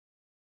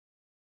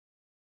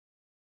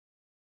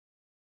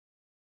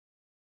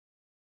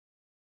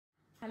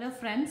Hello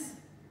friends,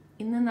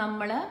 ഇന്ന്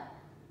നമ്മൾ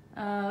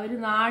ഒരു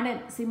നാടൻ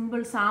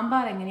സിമ്പിൾ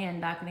സാമ്പാർ എങ്ങനെയാണ്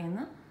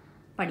ഉണ്ടാക്കണമെന്ന്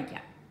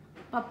പഠിക്കാം.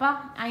 പപ്പ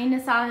അതിന്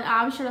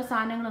ആവശ്യമുള്ള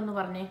സാധനങ്ങൾ ഒന്ന്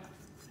പറഞ്ഞേ.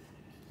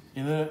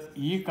 ഇത്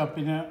ഈ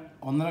കപ്പിന്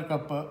 1.5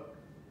 കപ്പ്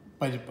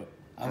പരിപ്പ്,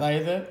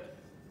 അതായത്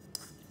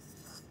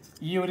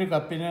ഈ ഒരു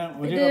കപ്പിന്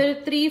ഒരു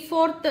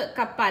 3/4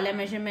 കപ്പ് അല്ല,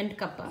 measurement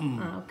cup.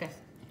 Okay.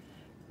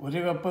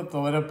 1 cup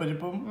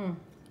തോരപ്പരിപ്പും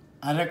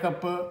 1/2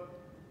 cup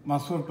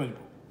masoor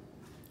പരിപ്പും.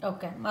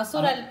 ഓക്കേ,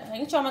 മസൂർ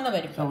ചുമന്ന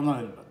പരിപ്പ്.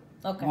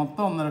 ഓക്കേ,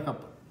 മൊത്തം 1.5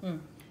 കപ്പ്.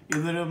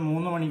 ഇതൊരു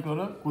 3 മണിക്കൂർ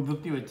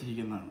കുതിർത്തി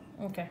വെച്ചിരിക്കുന്നതാണ്.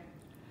 ഓക്കേ.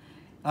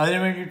 അതിനു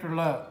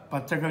വേണ്ടിയിട്ടുള്ള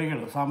പച്ചക്കറികൾ,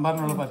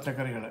 സാമ്പാറിനുള്ള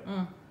പച്ചക്കറികൾ: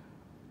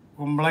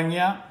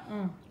 കുമ്പളങ്ങ,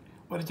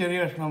 ഒരു ചെറിയ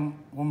കഷ്ണം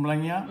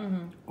കുമ്പളങ്ങ,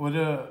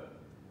 ഒരു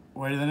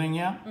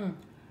വഴുതനങ്ങ,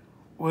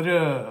 ഒരു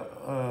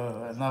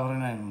എന്താ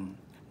പറയുക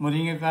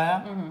മുരിങ്ങക്കായ,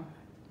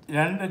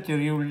 2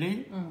 ചെറിയ ഉള്ളി,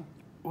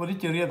 ഒരു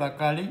ചെറിയ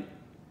തക്കാളി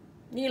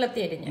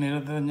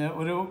നീളത്തിരിഞ്ഞ്,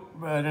 ഒരു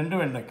 2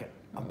 വെണ്ടയ്ക്ക.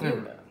 അത്രേ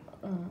ഉള്ളൂ.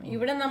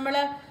 ഇവിടെ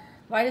നമ്മള്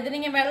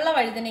വഴുതനങ്ങ വെള്ള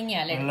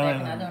വഴുതനങ്ങയല്ലേ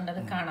അതുകൊണ്ട്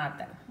അത് കാണാത്ത.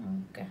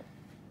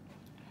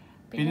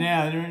 പിന്നെ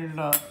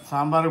അതിനുവേണ്ടിയുള്ള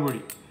സാമ്പാർ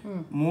പൊടി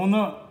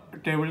 3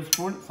 ടേബിൾ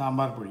സ്പൂൺ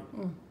സാമ്പാർ പൊടി.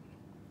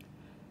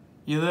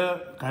 ഇത്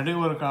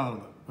കടുക്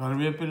വറുക്കാനുള്ളത്: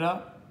 കറിവേപ്പില,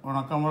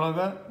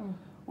 ഉണക്കമുളക്,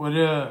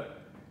 ഒരു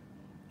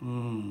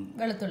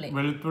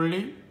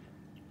വെളുത്തുള്ളി,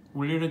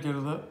 ഉള്ളിയുടെ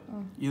ചെറുത്.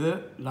 ഇത്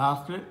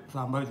ലാസ്റ്റ്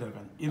സാമ്പാർ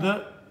ചേർക്കാൻ. ഇത്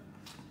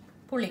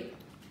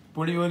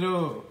പുളി ഒരു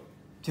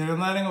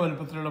ചെറുനാരങ്ങ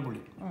വലുപ്പത്തിലുള്ള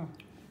പുളി,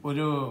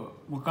 ഒരു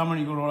 3/4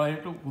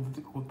 മണിക്കൂറോളായിട്ട്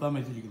കുത്താൻ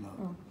വെച്ചിരിക്കുന്നത്.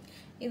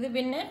 ഇത്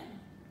പിന്നെ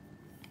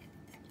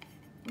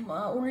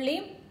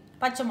ഉള്ളിയും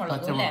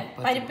പച്ചമുളകും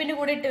പരിപ്പിന്റെ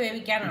കൂടെ ഇട്ട്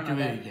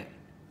വേവിക്കാനാണ്.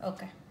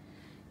 ഓക്കെ,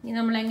 ഇനി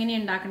നമ്മൾ എങ്ങനെ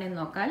ഉണ്ടാക്കണേന്ന്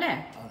നോക്കാം അല്ലേ.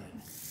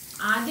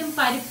 ആദ്യം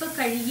പരിപ്പ്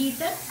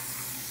കഴുകിയിട്ട്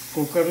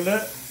കുക്കറിൽ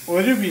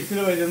ഒരു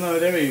വിസിൽ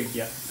വരുന്നവരെ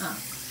വേവിക്കുക.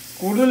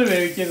 കൂടുതൽ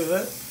വേവിക്കരുത്,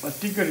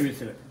 ഒറ്റയ്ക്കൊരു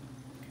വിസിൽ.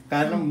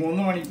 കാരണം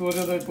 3 മണിക്കൂർ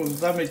ഇത്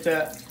കുതിർത്താൻ വെച്ച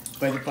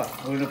പരിപ്പാണ്,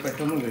 അതുകൊണ്ട്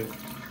പെട്ടെന്ന് വേവും.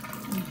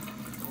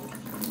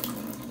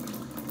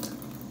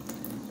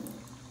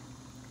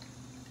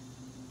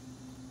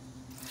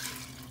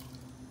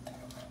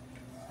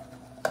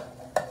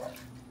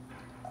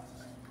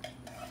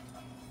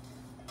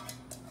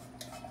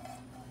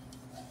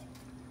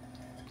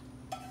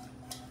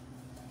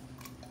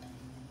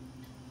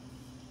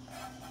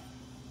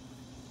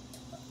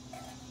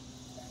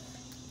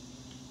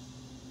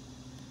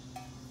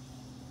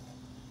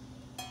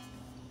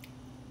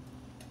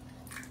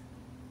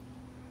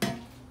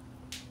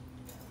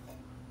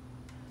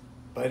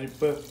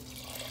 പരിപ്പ്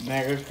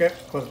നകക്കെ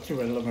കുറച്ച്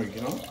വെള്ളം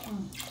ഒഴിക്കണം.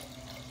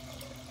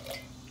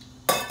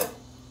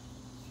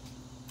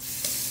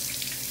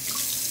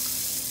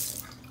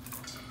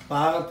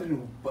 പാകത്തിന്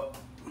ഉപ്പ്.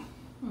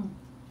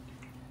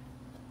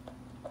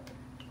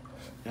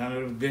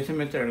 ഞാനൊരു ഉദ്ദേശം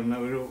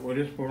വെച്ചിടുന്ന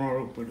ഒരു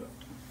സ്പൂണോളം ഉപ്പിടുക.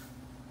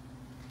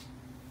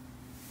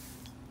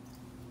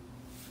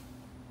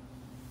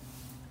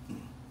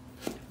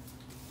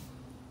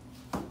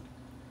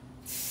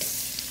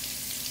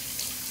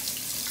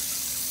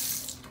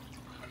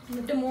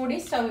 മൂടി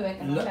സ്റ്റവ്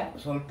വെക്കണം.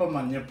 സ്വല്പം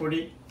മഞ്ഞപ്പൊടി.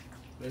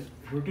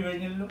 ഷൂട്ട്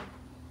കഴിഞ്ഞല്ലോ.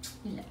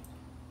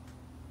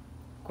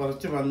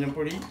 കുറച്ച്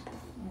മഞ്ഞപ്പൊടി,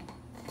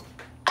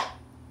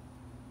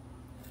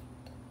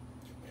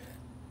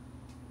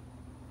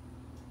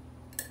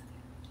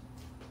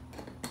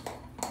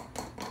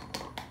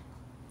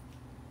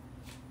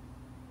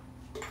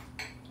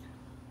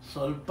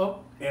 സ്വല്പം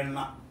എണ്ണ.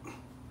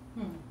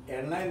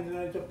 എണ്ണ എന്തിനാ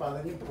വെച്ചാൽ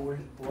പതഞ്ഞ്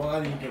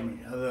പോകാതിരിക്കാൻ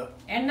വേണ്ടി. അത്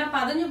എണ്ണ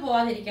പതഞ്ഞു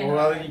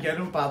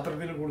പോകാതിരിക്കാനും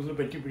പാത്രത്തിൽ കൂടുതൽ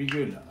പറ്റി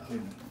പിടിക്കില്ല.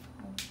 അതുകൊണ്ട്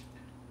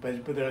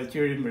പരിപ്പ് തിളച്ച്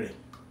കഴിയുമ്പോഴേ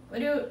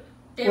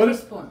ഒരു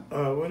സ്പൂൺ,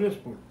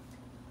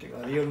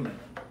 അധികം വേണ്ട.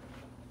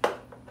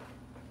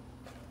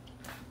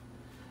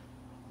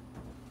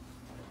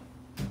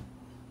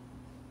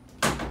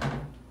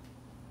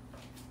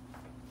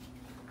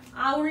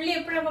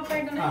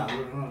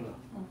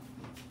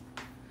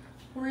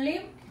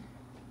 ഉള്ളിയും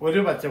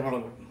ഒരു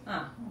പച്ചമുളകും.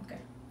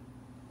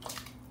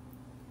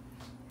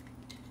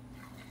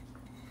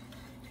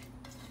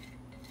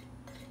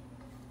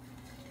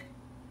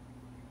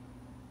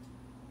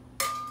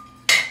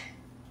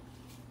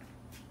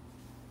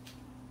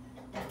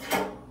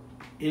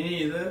 ഇനി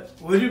ഇത്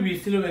ഒരു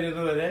വിസിൽ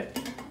വരുന്നവരെ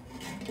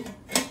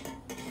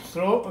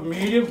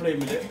മീഡിയം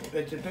ഫ്ലെയിമിൽ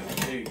വെച്ചിട്ട്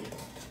വേവിക്കുക.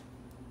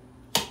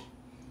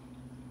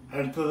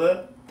 അടുത്തത്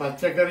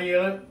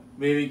പച്ചക്കറികൾ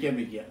വേവിക്കാൻ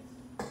വയ്ക്കുക.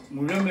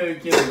 മുഴുവൻ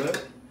വേവിക്കുന്നത്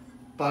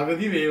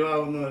പകുതി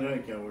വേവാവുന്നവരെ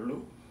വയ്ക്കാവുള്ളൂ.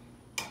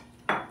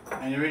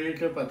 അതിന്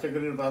വേണ്ടിയിട്ട്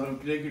പച്ചക്കറികൾ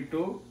പാത്രത്തിലേക്ക്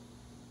ഇട്ടു.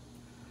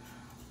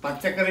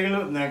 പച്ചക്കറികൾ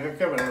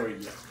നകക്കെ വെള്ളം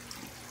ഒഴിക്കുക.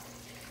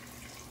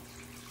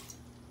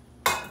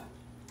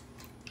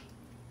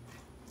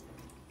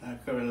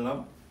 വെള്ളം,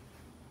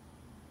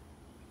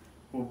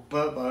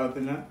 ഉപ്പ്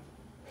പാകത്തിന്,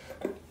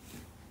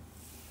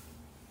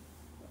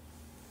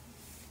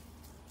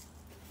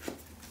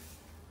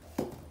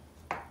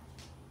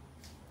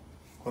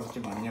 കുറച്ച്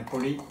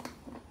മഞ്ഞപ്പൊടി,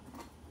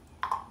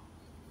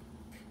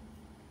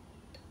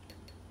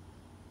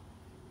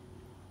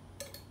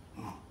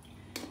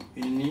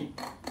 ഇനി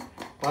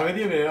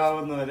പകുതി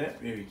വേവാവുന്നവരെ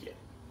വേവിക്കുക.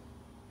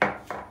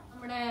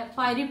 നമ്മുടെ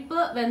പരിപ്പ്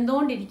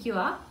വെന്തോണ്ടിരിക്കുക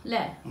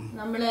അല്ലേ?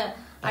 നമ്മള്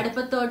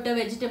അടുപ്പത്തോട്ട്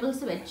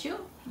വെജിറ്റബിൾസ് വെച്ചു.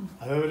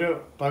 അതൊരു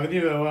പകുതി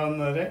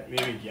വേവാവുന്നവരെ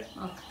വേവിക്കുക.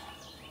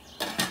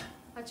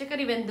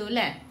 പച്ചക്കറി വെന്തു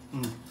അല്ലേ?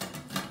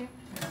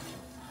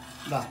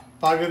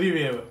 പകുതി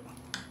വേവ്.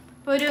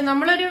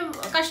 നമ്മളൊരു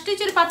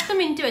കഷ്ടിച്ചൊരു 10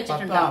 മിനിറ്റ്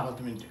വെച്ചിട്ടുണ്ട്.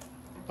 10 മിനിറ്റ്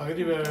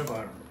പകുതി വേവേ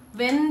പാടുള്ളൂ.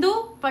 വെന്തു,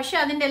 പക്ഷെ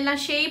അതിന്റെ എല്ലാം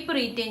ഷേപ്പ്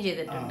റീറ്റെയിൻ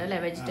ചെയ്തിട്ടുണ്ട് അല്ലേ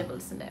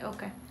വെജിറ്റബിൾസിന്റെ?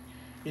 ഓക്കെ.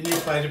 ഇനി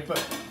പരിപ്പ്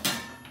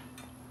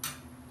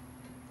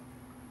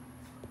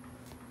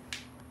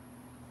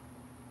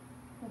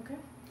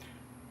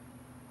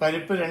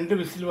പരിപ്പ് 2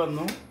 വിസിൽ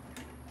വന്നു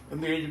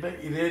എന്ന് കഴിഞ്ഞിട്ട്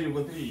ഇതേ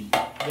രൂപത്തിൽ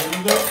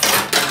വെന്ത്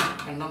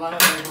എണ്ണമാല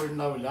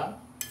പോയിട്ടുണ്ടാവില്ല.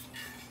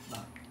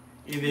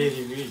 ഇതേ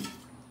രീതിയിൽ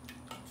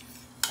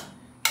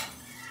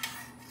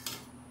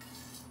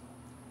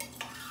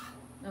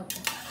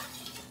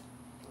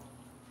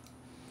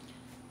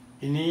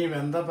ഇനി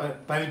വെന്ത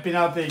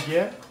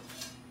പരിപ്പിനകത്തേക്ക്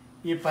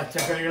ഈ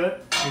പച്ചക്കറികൾ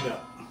ഇടുക.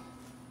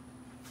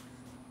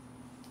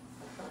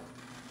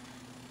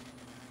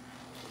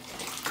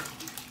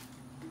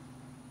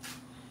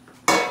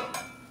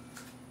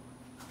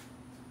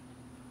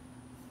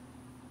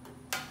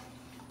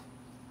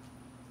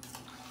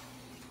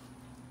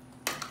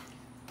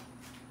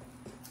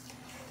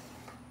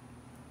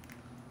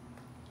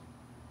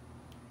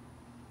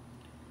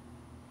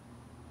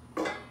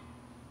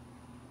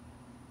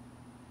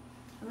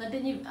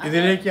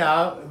 ഇതിലേക്ക് ആ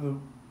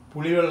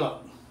പുളിവെള്ളം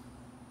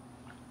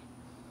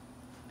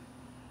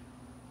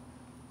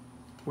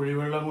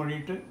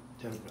കൂടിയിട്ട്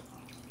ചേർക്കുക.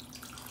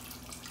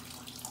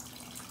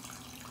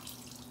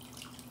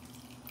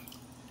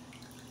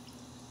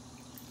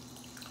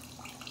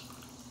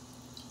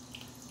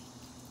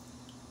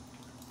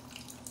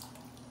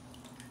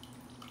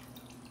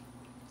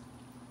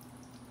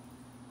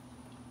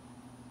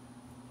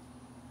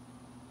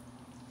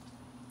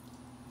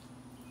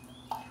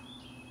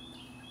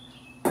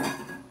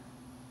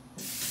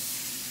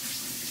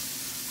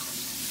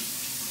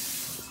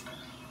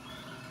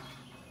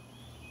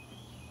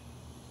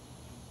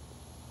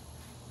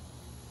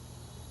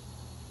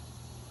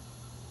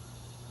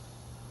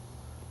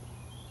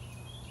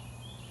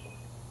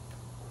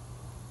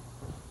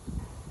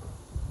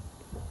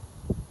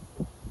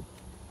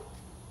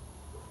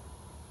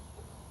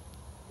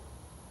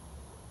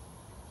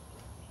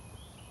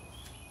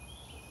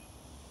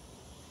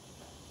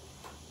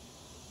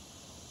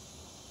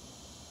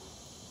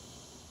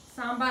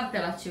 സാമ്പാർ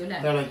തിളച്ചു.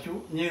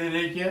 ഇനി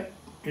ഇതിലേക്ക്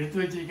എടുത്തു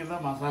വെച്ചിരിക്കുന്ന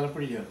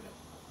മസാലപ്പൊടി ചേർക്കുക.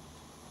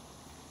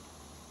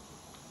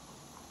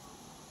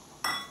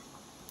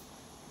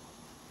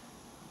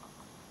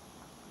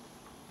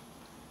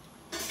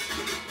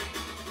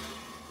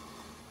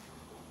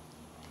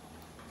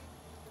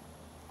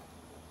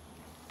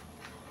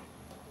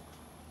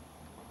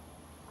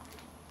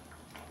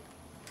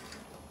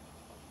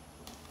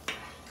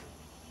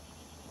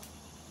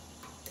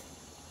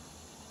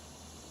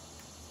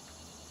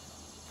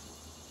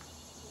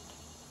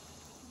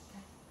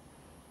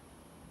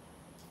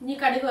 ഇനി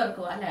കടുക്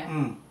വറുക്കുക അല്ലേ?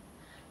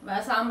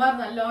 സാമ്പാർ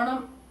നല്ലോണം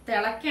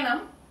തിളക്കണം.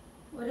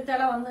 ഒരു തിള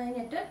വന്നു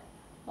കഴിഞ്ഞിട്ട്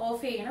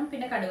ഓഫ് ചെയ്യണം,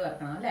 പിന്നെ കടുക്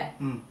വറുക്കണം അല്ലേ?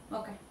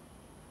 ഓക്കെ.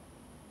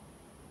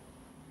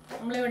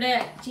 നമ്മളിവിടെ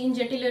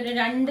ചീഞ്ചട്ടിയിൽ ഒരു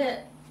 2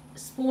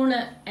 സ്പൂണ്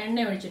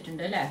എണ്ണ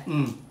ഒഴിച്ചിട്ടുണ്ട് അല്ലേ?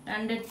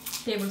 2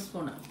 ടേബിൾ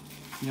സ്പൂണ്.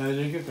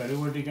 അതിലേക്ക്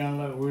കടുക്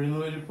പൊട്ടിക്കാനുള്ള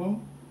ഉഴുന്നുപരിപ്പും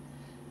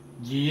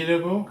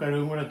ജീരകവും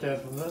കടുകും കൂടെ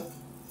ചേർത്തത്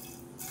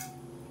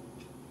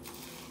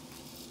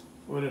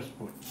 1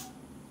 സ്പൂൺ.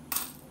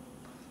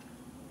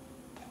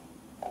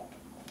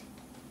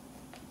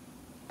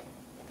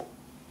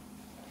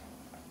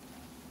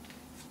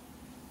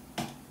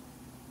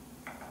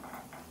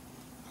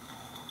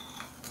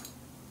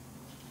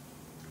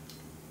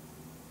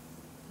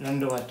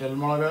 രണ്ട്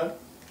വറ്റൽമുളക്,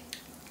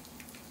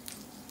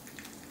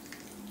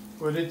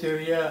 ഒരു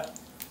ചെറിയ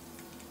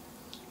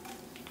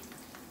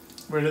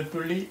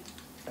വെളുത്തുള്ളി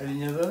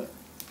അരിഞ്ഞത്,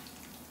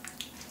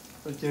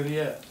 ഒരു ചെറിയ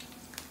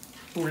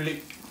ഉള്ളി,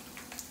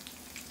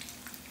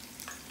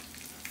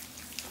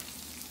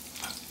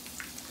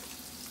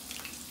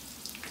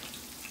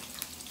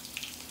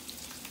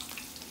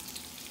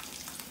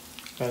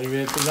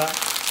 കറിവേപ്പില,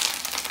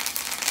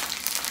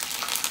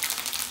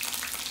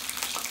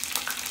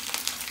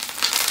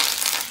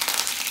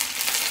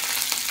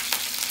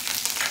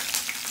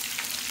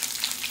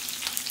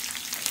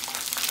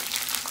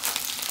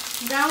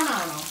 ബ്രൗൺ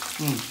ആണോ?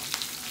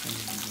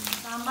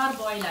 സാമ്പാർ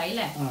ബോയിൽ ആയി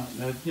അല്ലേ?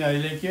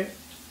 അതിലേക്ക്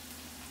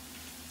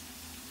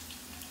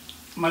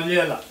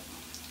മല്ലിയില,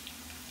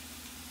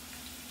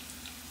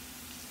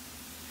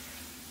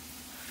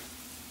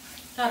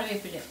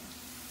 കറിവേപ്പില,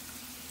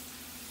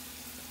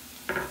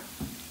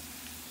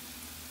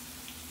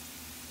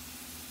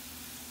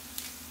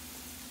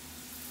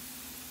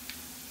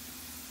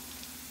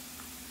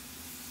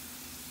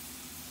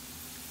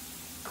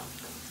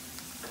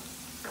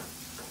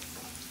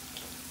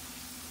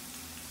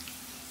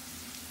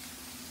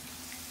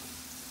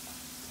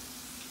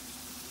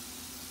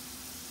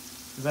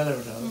 ഇതല്ലേ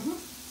വിട്ടത്.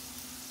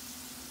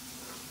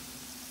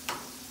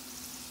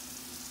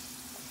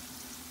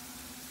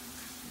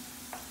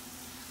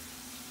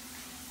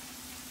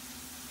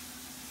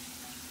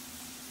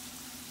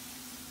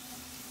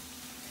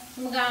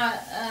 നമുക്ക്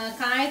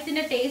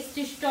കായത്തിന്റെ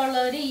ടേസ്റ്റ്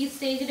ഇഷ്ടമുള്ളവർ ഈ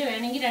സ്റ്റേജിൽ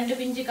വേണമെങ്കിൽ 2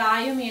 പിഞ്ച്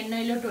കായും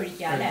എണ്ണയിലോട്ട്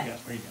ഒഴിക്കാം അല്ലേ?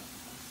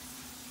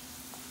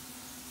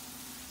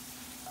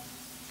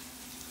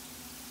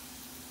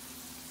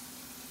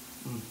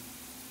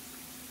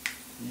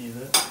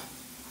 ഇത്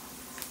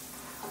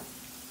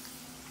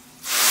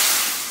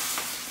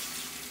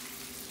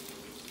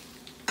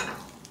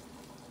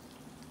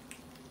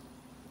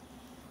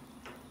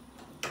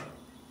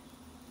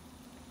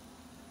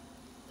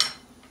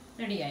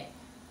റെഡിയായി.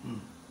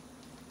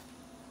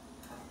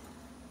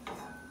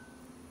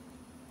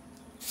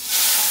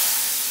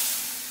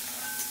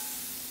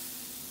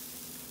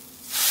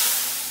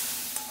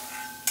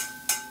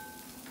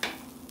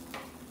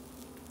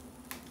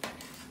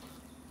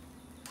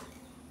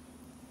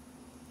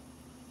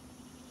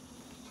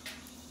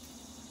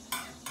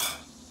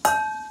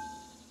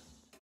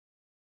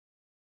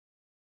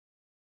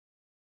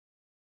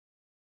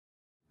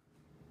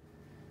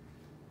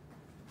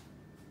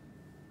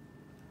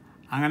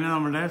 അങ്ങനെ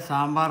നമ്മുടെ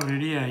സാമ്പാർ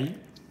റെഡിയായി.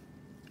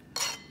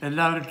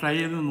 എല്ലാവരും ട്രൈ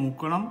ചെയ്ത്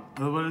നോക്കണം,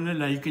 അതുപോലെ തന്നെ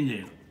ലൈക്കും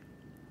ചെയ്യണം.